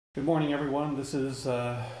Good morning, everyone. This is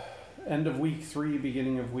end of week 3,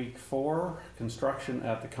 beginning of week 4, construction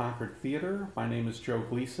at the Concord Theater. My name is Joe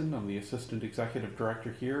Gleason. I'm the Assistant Executive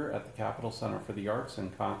Director here at the Capital Center for the Arts in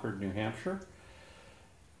Concord, New Hampshire.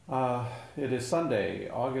 It is Sunday,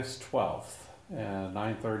 August 12th at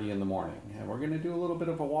 9:30 in the morning, and we're going to do a little bit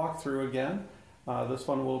of a walkthrough again. This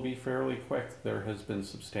one will be fairly quick. There has been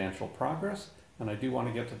substantial progress, and I do want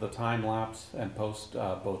to get to the time lapse and post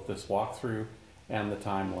both this walkthrough and the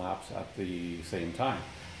time lapse at the same time.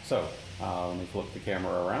 So let me flip the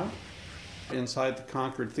camera around. Inside the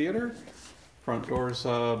Concord Theater, front doors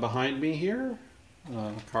behind me here,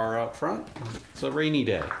 car out front. It's a rainy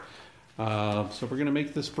day, so we're going to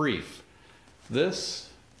make this brief. This,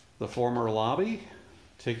 the former lobby,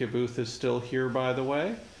 ticket booth is still here, by the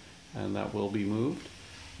way, and that will be moved.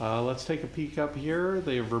 Let's take a peek up here.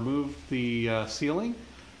 They've removed the ceiling.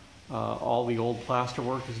 All the old plaster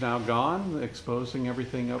work is now gone, exposing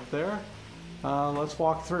everything up there. Let's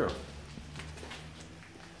walk through.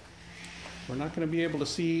 We're not going to be able to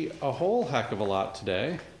see a whole heck of a lot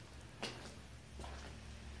today,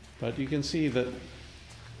 but you can see that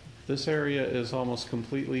this area is almost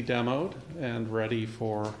completely demoed and ready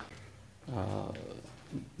for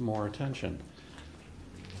more attention.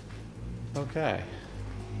 Okay.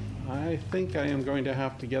 I think I am going to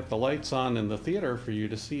have to get the lights on in the theater for you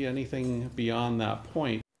to see anything beyond that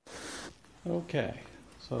point. Okay,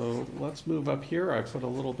 so let's move up here. I put a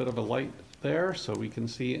little bit of a light there so we can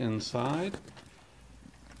see inside.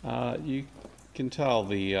 You can tell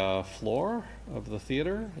the floor of the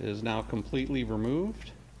theater is now completely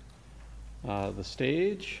removed. The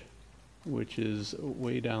stage, which is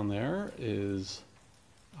way down there, is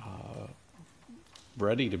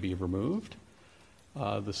ready to be removed.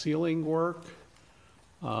 The ceiling work,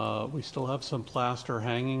 we still have some plaster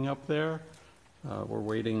hanging up there. We're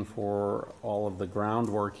waiting for all of the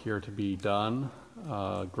groundwork here to be done,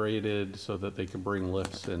 graded so that they can bring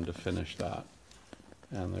lifts in to finish that.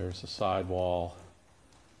 And there's a sidewall,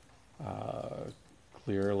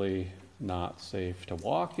 clearly not safe to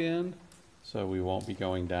walk in, so we won't be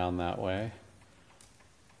going down that way.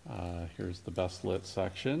 Here's the best lit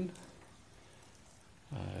section.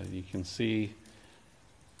 You can see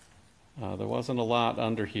there wasn't a lot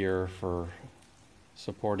under here for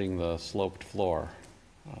supporting the sloped floor.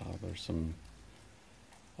 There's some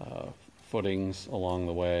footings along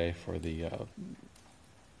the way for the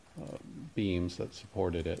beams that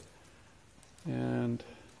supported it. And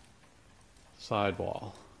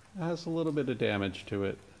sidewall. It has a little bit of damage to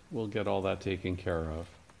it. We'll get all that taken care of.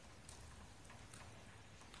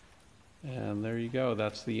 And there you go.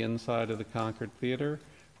 That's the inside of the Concord Theater,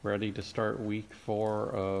 ready to start week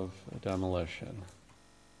 4 of demolition.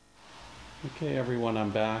 Okay, everyone,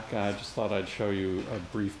 I'm back. I just thought I'd show you a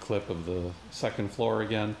brief clip of the second floor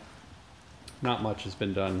again. Not much has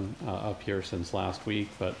been done up here since last week,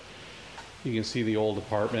 but you can see the old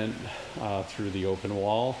apartment through the open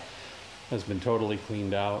wall has been totally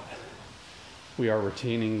cleaned out. We are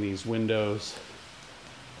retaining these windows,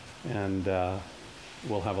 and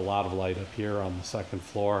we'll have a lot of light up here on the second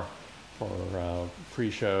floor for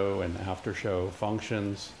pre-show and after-show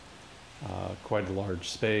functions. Quite a large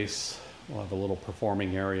space. We'll have a little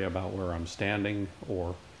performing area about where I'm standing,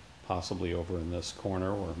 or possibly over in this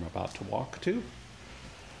corner where I'm about to walk to.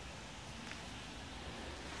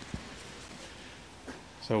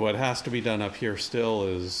 So what has to be done up here still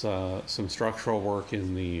is some structural work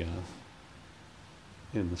in the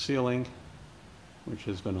ceiling, which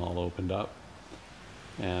has been all opened up,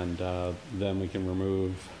 and then we can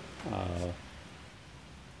remove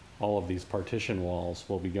all of these partition walls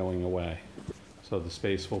will be going away. So the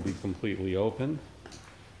space will be completely open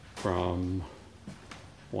from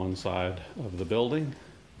one side of the building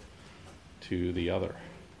to the other.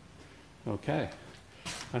 Okay,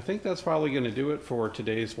 I think that's probably going to do it for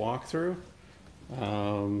today's walkthrough.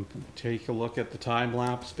 Take a look at the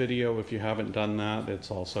time-lapse video if you haven't done that.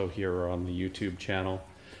 It's also here on the YouTube channel.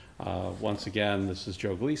 Once again, this is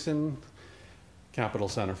Joe Gleason, Capital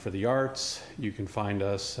Center for the Arts. You can find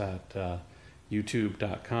us at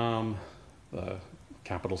youtube.com. The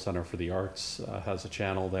Capital Center for the Arts has a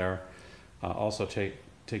channel there. Also take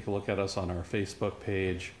a look at us on our Facebook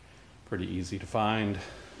page. Pretty easy to find.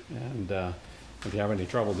 And if you have any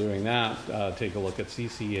trouble doing that, take a look at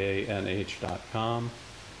ccanh.com,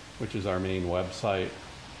 which is our main website.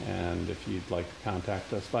 And if you'd like to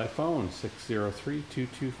contact us by phone,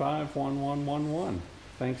 603-225-1111.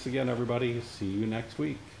 Thanks again, everybody. See you next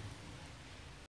week.